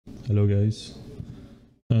Hello guys,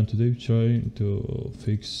 and today we're trying to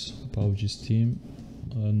fix PUBG Steam,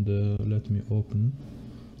 and let me open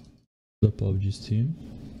the PUBG Steam.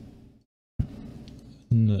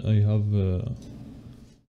 And I have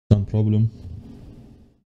some problem,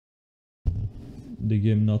 the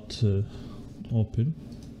game not open.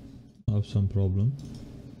 I have some problem.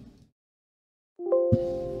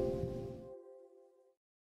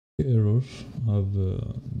 Error, have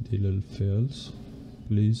DLL fails.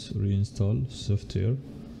 Please reinstall software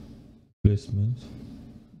replacement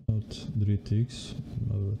at DreTix.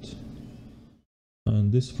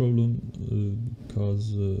 And this problem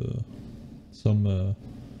because some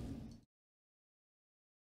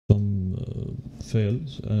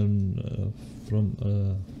fails, and from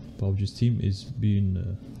PUBG Steam is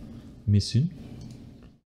being missing.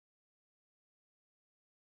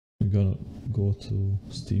 We're gonna go to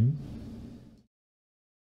Steam.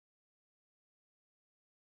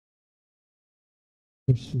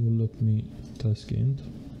 First of all, let me task end.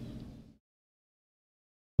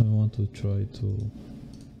 I want to try to...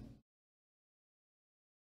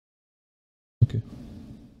 Okay,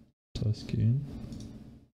 task in.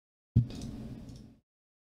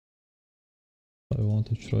 I want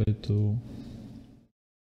to try to...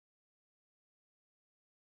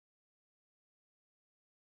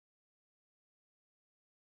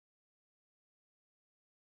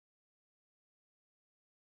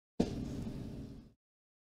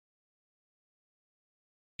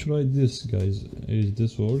 Try this, guys. Is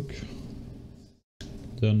this work?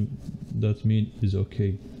 Then that mean is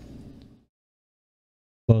okay.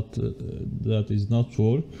 But that is not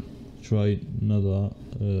work. Try another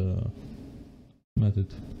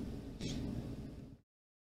method.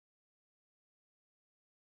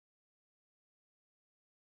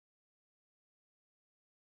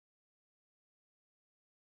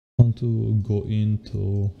 Want to go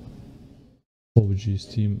into PUBG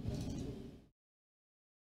Steam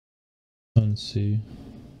and see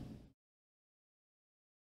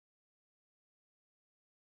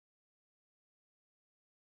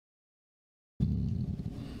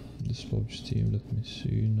this PUBG Steam. Let me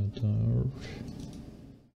see another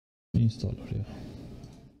installer here.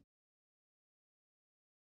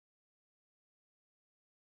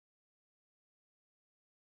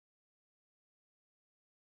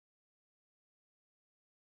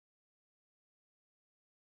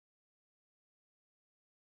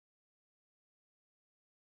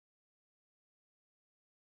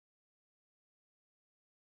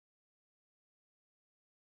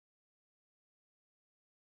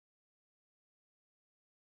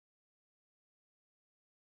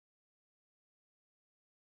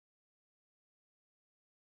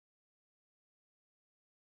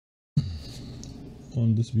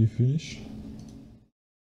 On this be finished.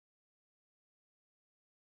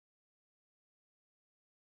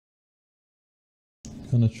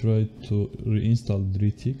 Gonna try to reinstall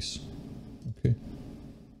DreTix. Okay.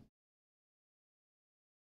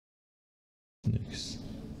 Next.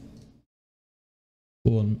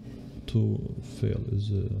 One to fail is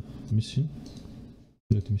missing.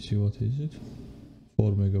 Let me see what is it.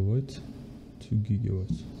 4 megabyte, 2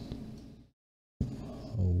 gigabyte.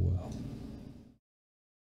 Oh wow.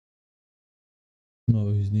 Now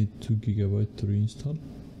he needs 2 gigabyte to reinstall.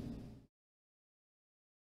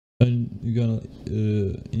 And you're gonna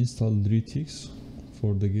install DreTix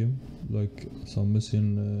for the game, like some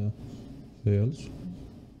missing fails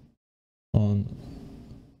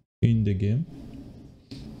in the game.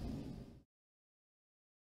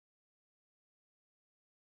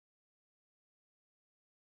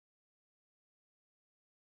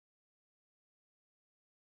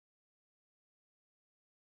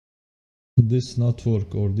 This not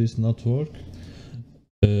work or this not work,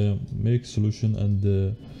 make solution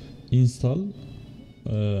and install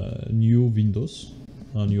new Windows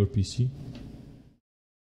on your PC.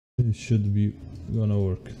 It should be gonna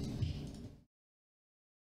work.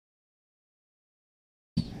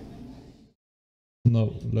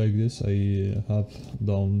 Now like this I have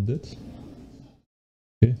downloaded.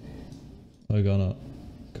 Okay, I'm gonna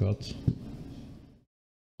cut,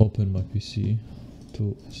 open my PC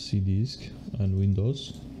to C disk and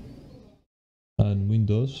Windows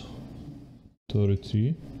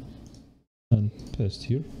 33 and paste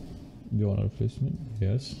here. Do you want a replacement?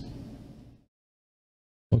 Yes.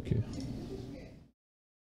 Okay.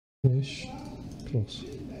 Finish. Close.